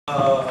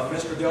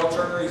Mr. Dale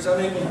Turner. He's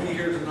unable to be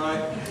here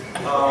tonight.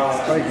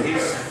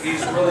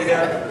 He's really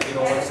had, you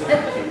know, like I said,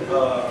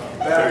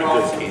 bad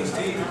problems with his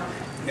teeth,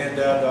 and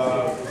that,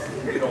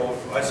 you know,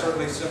 I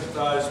certainly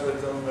sympathize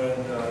with him.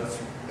 And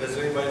as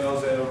anybody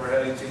knows that ever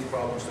had any teeth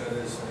problems, that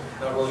is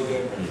not really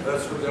good.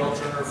 That's for Dale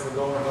Turner for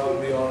going above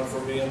and beyond,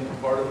 for being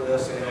part of the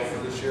S.A.L. for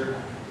this year.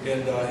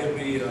 And he'll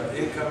be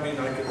incoming.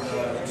 I can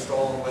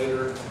install him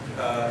later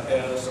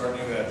as our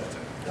new adjutant.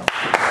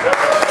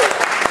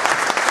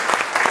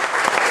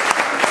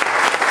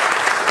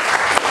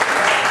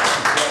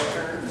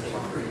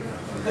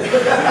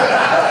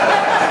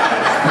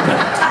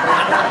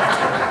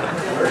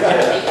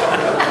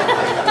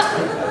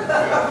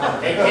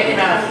 Hey, Kenny,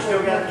 now you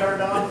still got it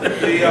turned on?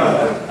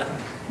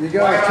 You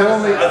gotta tell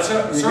me.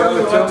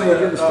 Certainly like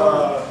to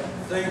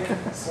thank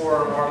for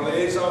our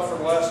liaison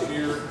from last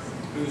year,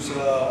 who's been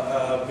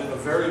a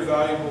very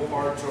valuable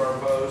part to our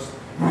post,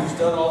 who's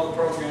done all the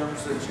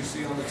programs that you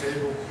see on the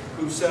table,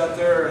 who sat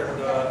there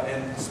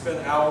and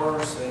spent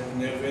hours,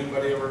 and if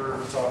anybody ever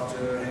talked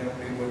to him,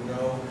 he would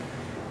know.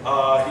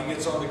 He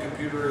gets on the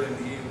computer and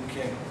he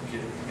can't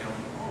get him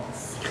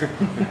off.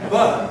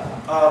 But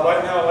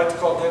right now I'd like to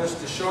call Dennis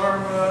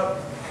Descharming,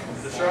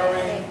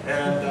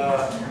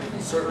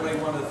 and certainly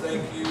want to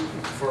thank you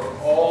for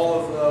all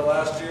of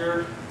last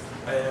year,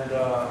 and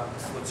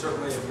would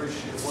certainly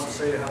want to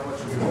say how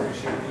much we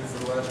appreciate you for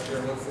the last year,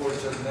 and look forward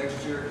to the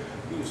next year,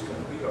 who's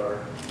going to be our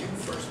new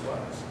first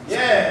class.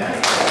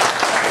 Yeah.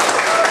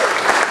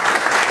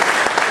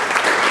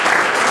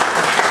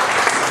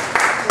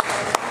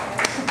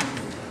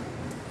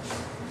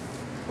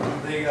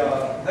 The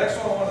next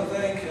one I want to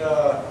thank,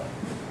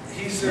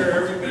 he's there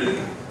every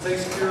meeting,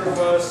 takes care of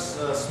us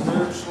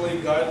spiritually,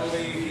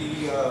 guidedly.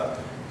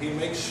 He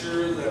makes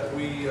sure that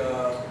we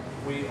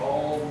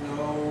all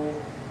know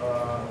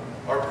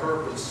our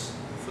purpose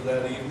for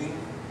that evening.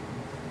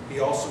 He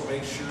also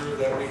makes sure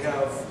that we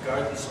have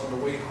guidance on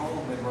the way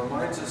home and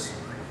reminds us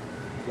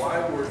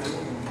why we're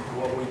doing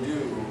what we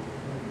do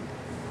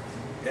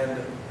and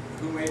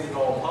who made it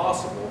all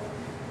possible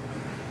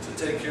to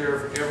take care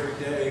of every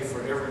day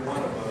for every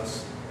one of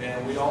us.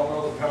 And we all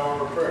know the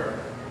power of prayer.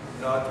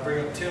 Now I have to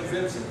bring up Tim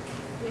Vincent.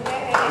 Thank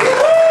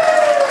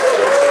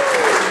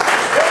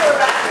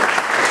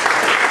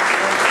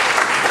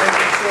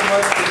you so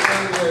much for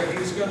being there.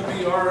 He's going to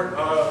be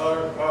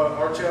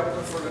our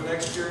chaplain for the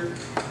next year.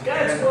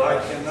 And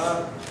I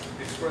cannot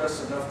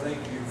express enough thank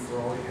you for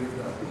all you've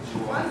done.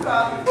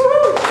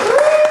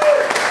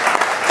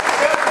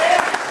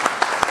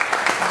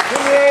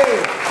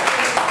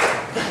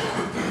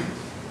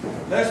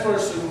 Next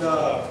person,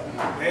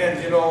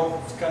 man, you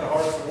know, it's kind of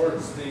hard for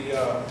words.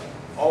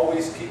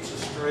 Always keeps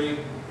us straight,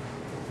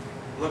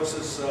 looks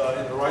us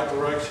in the right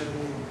direction,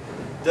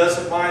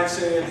 doesn't mind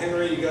saying,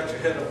 Henry, you got your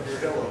head up your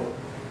hello.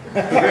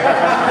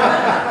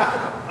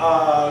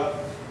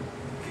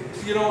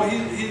 You know,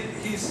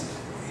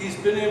 he's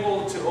been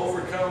able to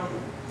overcome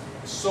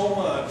so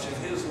much in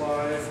his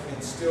life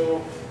and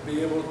still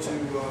be able to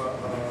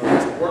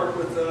work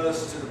with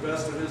us to the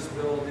best of his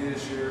ability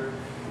this year.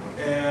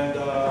 And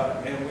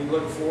we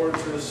look forward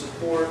to his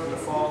support in the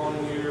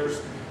following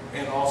years,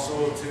 and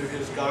also to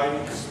his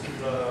guidance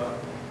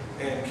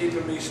and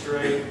keeping me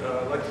straight.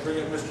 I'd like to bring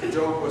in Mr.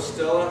 Joe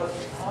Guastella.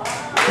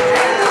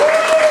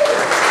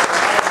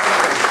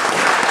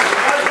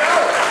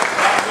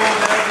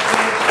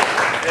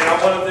 And I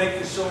want to thank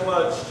you so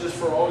much just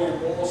for all your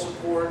moral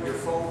support, your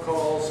phone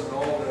calls, and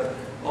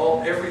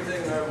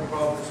everything I have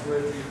problems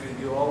with.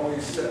 You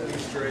always set me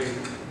straight,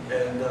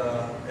 and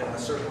I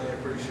certainly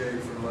appreciate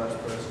it for the last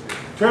past year.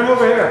 Turn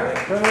over here.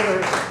 Turn over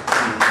here.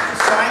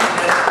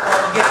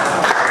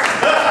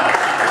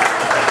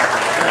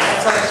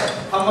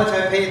 How much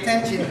I pay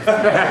attention.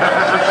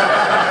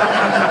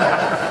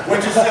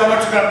 What'd you say how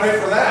much you got to pay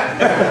for that?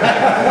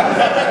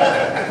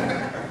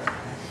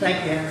 Thank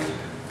you, Henry.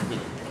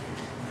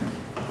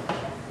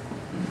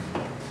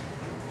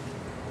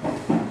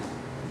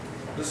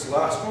 This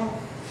last one,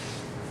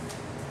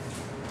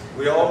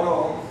 we all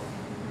know him.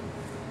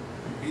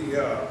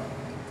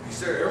 He's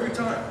there every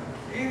time.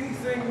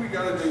 Anything we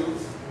got to do,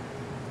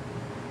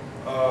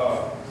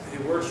 he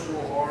works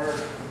real hard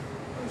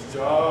on his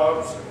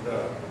jobs, and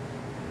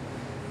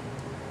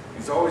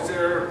he's always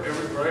there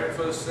every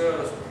breakfast,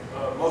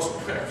 most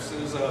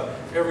breakfasts,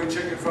 every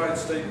chicken fried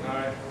steak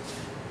night.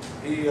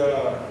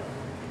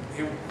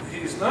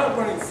 He's not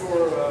running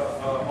for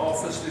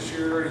office this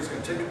year. He's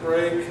going to take a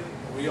break.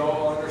 We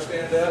all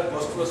understand that.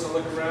 Most of us that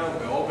look around,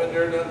 we've all been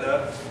there and done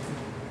that.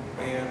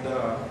 And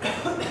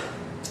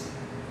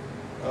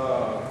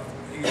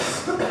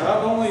he's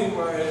not only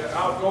my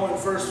outgoing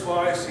first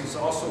vice, he's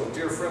also a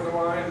dear friend of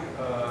mine,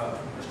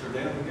 Mr.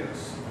 Dan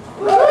McGinnis.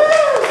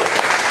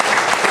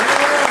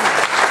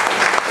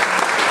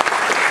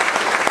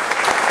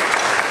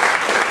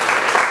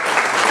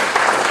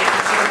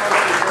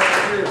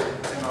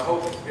 And I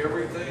hope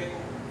everything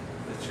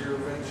that's your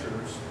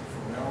ventures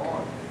from now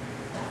on.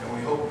 And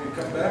we hope you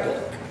come back.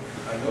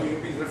 I know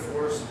you'll be there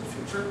for us in the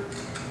future.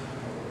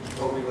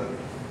 Hope we let you.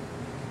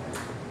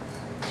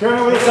 Turn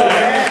over the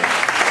side.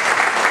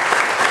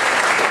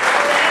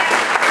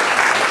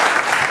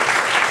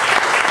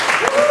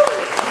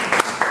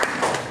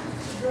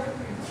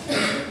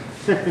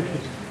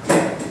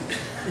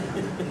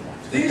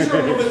 These are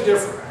a little bit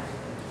different.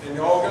 And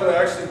y'all gotta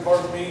actually,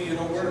 pardon me, you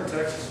know, we're in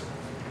Texas.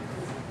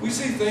 We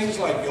see things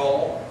like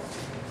y'all.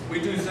 We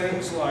do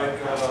things like,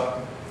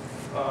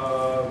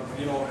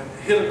 you know,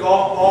 hit a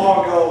golf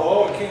ball and go,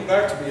 oh, it came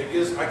back to me.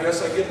 I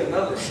guess I get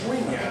another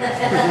swing at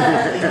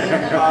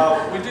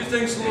it. We do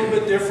things a little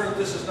bit different.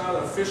 This is not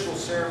an official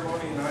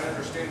ceremony, and I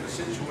understand the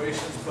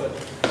situations, but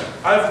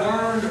I've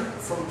learned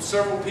from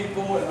several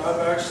people, and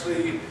I've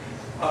actually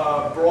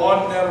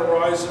broadened that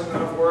horizon.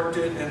 I've worked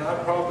it, and I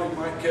probably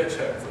might catch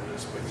heck for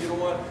this. But you know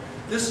what?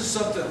 This is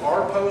something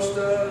our post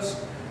does,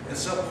 and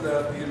something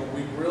that, you know,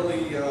 we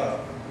really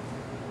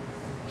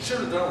should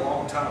have done a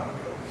long time ago.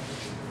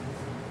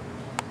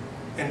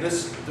 And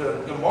this,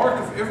 the mark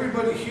of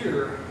everybody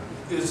here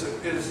is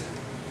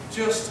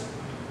just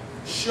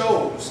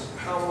shows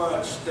how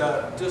much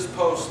that this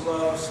post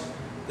loves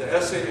the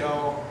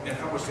S.A.L. and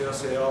how much the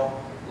S.A.L.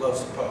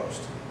 loves the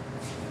post.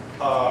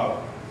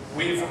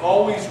 We've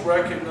always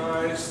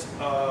recognized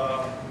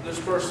this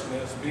person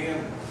as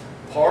being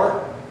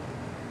part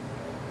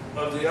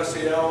of the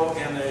S.A.L.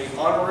 in an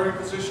honorary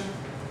position,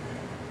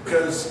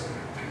 because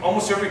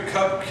almost every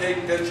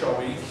cupcake that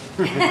y'all eat,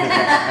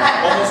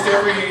 almost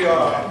every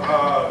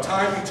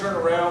time you turn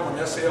around when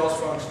S.A.L. is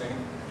functioning,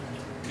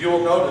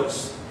 you'll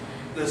notice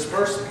this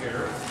person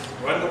here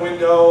running the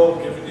window,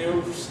 giving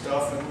you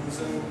stuffings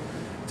and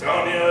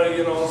telling you,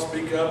 you know,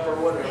 speak up or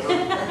whatever.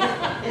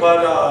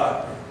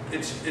 But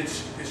it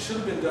should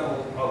have been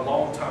done a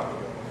long time ago.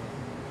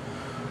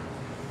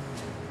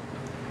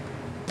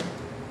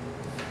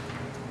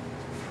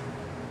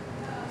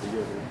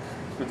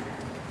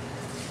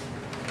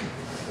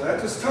 So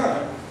at this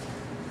time,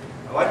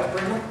 I'd like to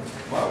bring up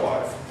my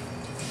wife,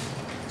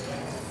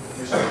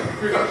 Ms. Henry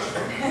Creech.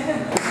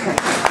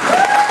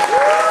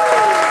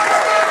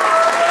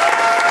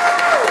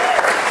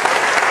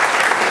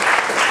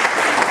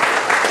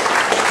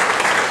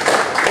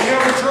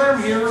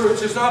 Here,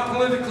 which is not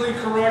politically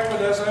correct,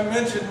 but as I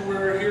mentioned,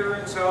 we're here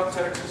in South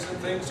Texas and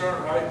things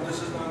aren't right, and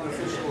this is not an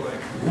official thing.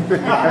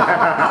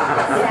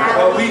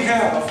 But we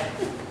have,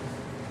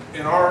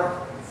 in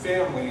our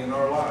family, in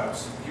our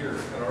lives, here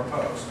at our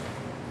post,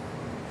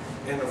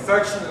 and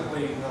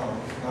affectionately known,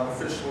 not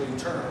officially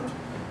termed,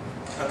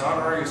 an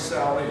honorary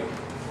S.A.L.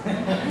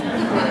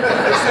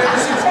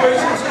 There's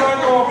situations that I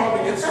know I'll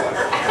probably get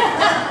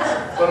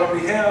slapped. But on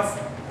behalf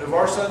of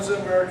our Sons of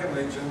American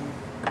Legion,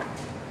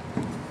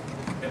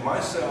 and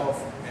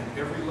myself and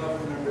every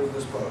loving member of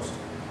this post,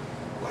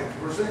 I'd like to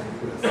present you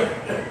with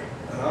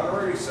an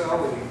honorary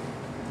S.A.L.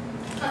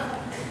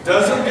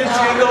 Doesn't get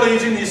you into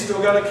Legion, you still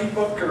got to keep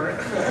up current.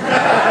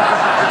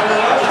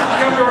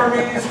 Come to our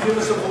meetings and give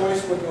us a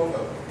voice with no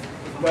vote.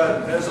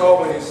 But as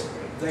always,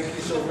 thank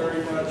you so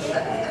very much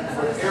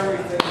for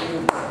everything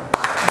you've done.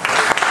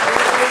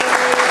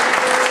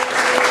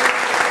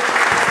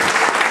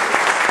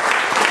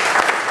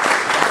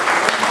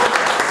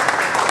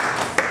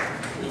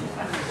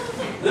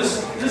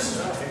 This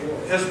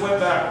has went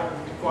back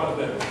quite a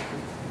bit.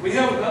 We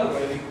have another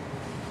lady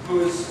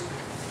who is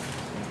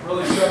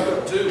really stepped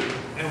up too,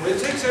 and it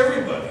takes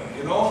everybody,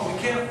 you know. We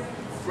can't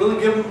really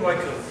give them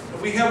like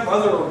we have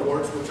other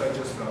awards, which I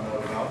just found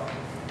out about,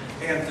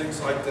 and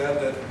things like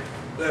that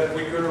that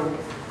we're going to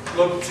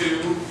look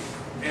to,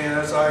 and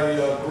as I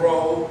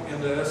grow in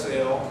the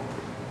S.A.L.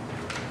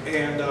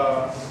 And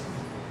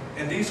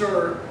these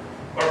are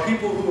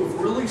people who have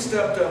really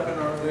stepped up and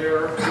are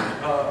there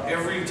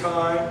every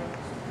time.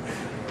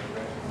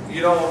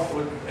 You know,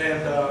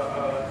 and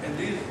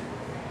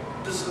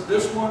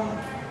this one,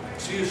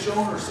 she has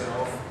shown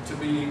herself to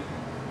be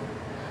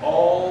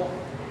all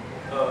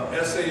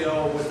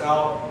S.A.L.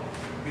 without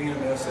being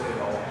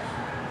S.A.L.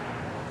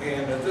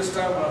 And at this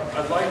time,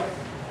 I'd like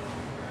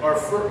our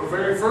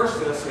very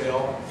first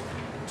S.A.L.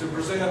 to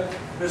present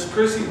Miss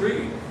Chrissy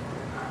Reed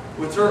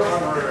with her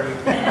honorary.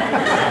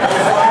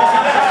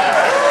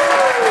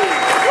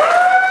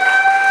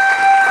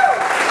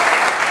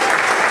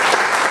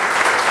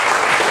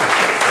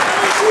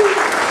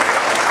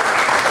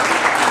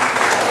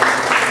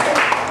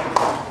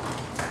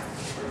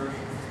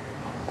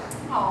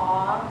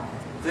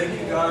 Thank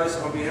you guys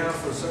on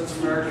behalf of Sons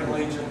of American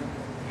Legion,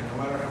 and no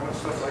matter how much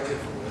stuff I get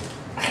from this.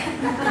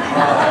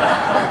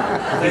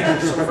 Thank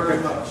you so very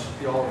much.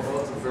 Y'all are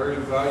both a very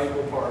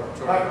valuable part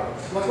to our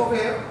house. Look over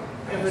here.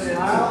 I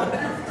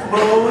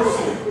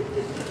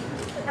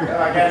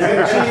got a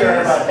good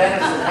picture about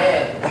Dennis's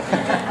head.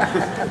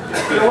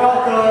 You're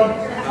welcome.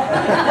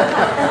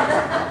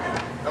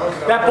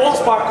 That ball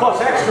spot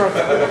costs extra.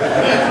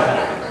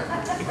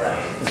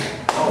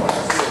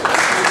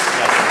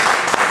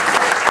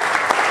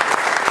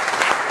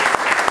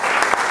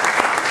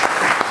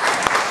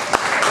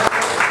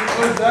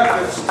 That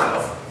good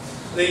stuff.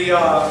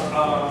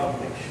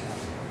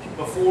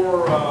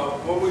 Before,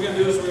 what we're going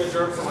to do is we're going to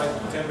adjourn for like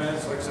 10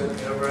 minutes, like I said,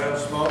 never have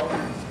smoke.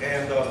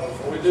 And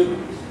before we do,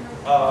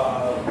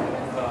 our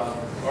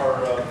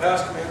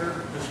past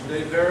commander, Mr.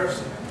 Dave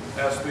Harris,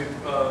 asked me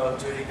so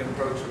he can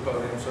approach the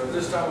podium. So at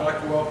this time, I'd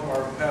like to welcome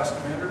our past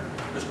commander,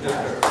 Mr. Dave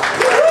Harris.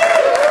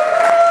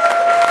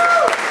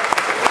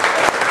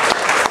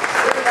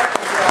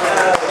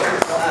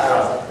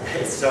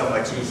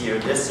 much easier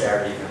this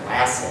Saturday than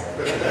last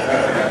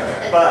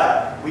Saturday.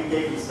 But we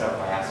gave you stuff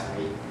last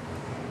week.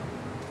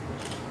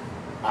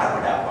 I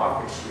would have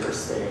office, you're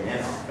staying in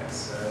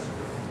office.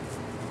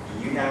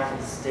 You now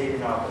stayed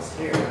in office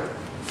here.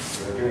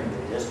 You're doing the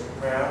district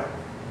proud.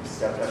 You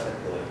stepped up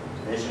at the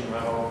division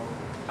level.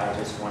 I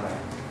just want to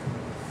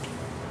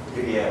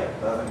give you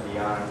above and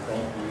beyond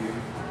thank you.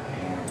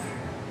 And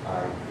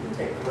you can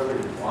take whoever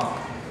you want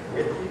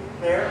with you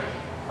there.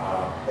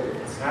 But if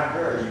it's not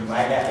her, you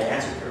might have to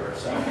answer to her.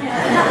 So.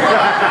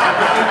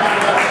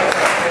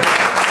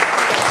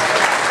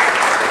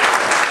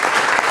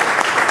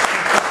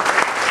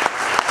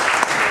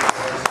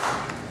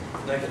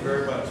 Thank you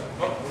very much.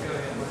 Oh, we got a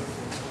hand.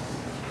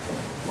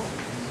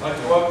 I'd like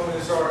to welcome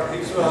he's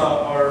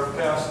our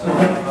past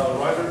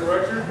writer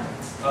director,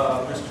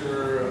 Mr.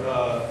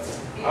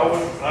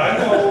 I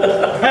know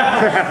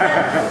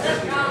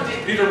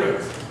Peter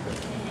Booth.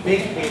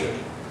 Big Peter.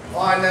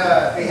 On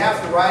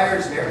behalf of the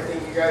writers and everything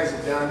you guys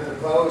have done to the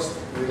Post,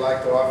 we'd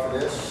like to offer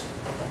this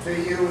to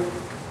you.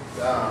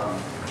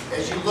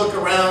 As you look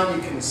around,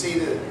 you can see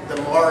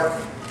the mark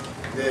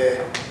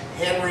that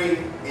Henry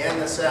and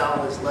the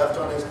S.A.L has left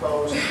on his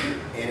Post,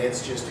 and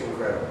it's just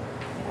incredible.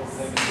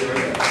 Thank you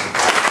very much.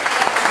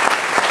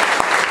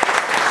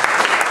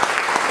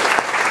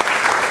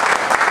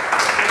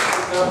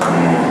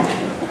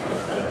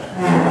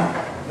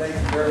 Thank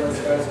you very much,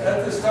 guys.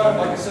 At this time,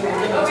 like I said, we're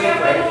going to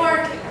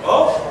take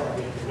Oh,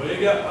 what do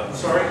you got? I'm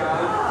sorry.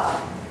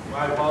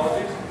 My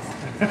apologies.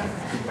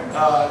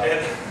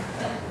 And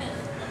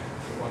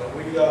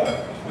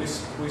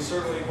we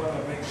certainly want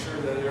to make sure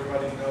that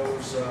everybody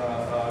knows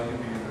you'll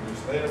be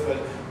introduced later, but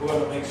we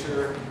want to make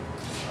sure.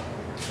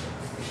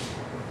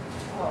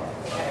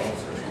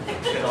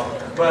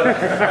 But I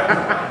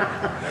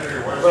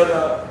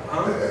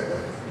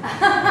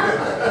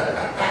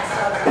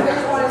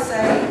just want to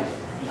say,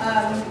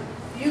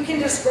 you can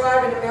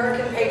describe an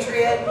American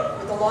patriot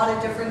with a lot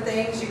of different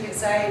things. You can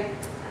say,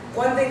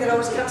 one thing that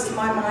always comes to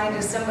my mind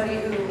is somebody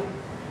who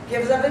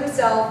gives of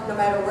himself, no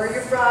matter where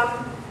you're from,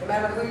 no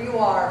matter who you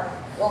are,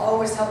 will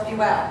always help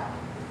you out.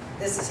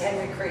 This is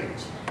Henry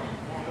Creech.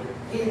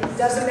 It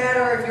doesn't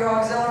matter if you're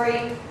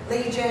auxiliary,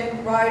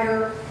 Legion,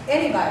 Rider,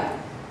 anybody.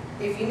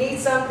 If you need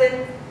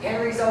something,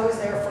 Henry's always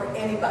there for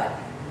anybody.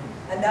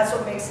 And that's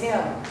what makes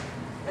him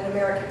an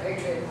American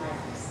patriot in my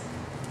eyes.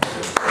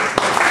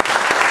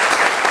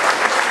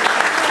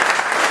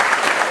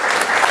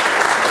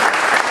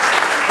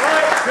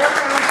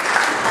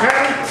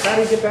 How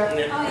do you get back? Oh,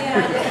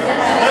 yeah.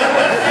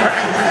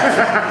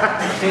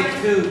 Take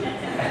two.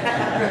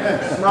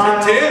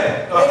 Smile.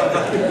 10.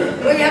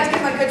 Well, you have to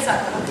get my good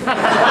side.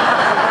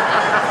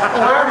 Oh,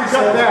 I already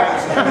got that.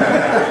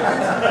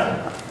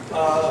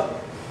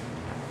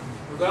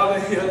 Without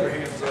any other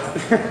hands up.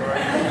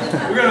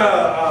 We're going to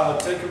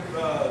take a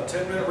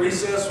 10-minute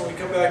recess. When we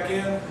come back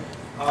in,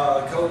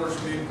 colors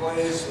will be in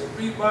place.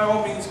 By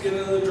all means, get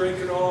another drink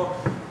and all.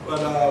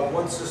 But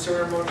once the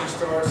ceremony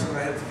starts and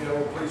I have to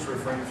go, please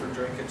refrain from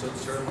drinking until the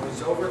ceremony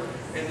is over.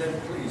 And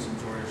then please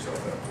enjoy yourself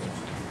afterwards.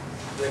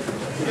 Thank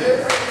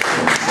you.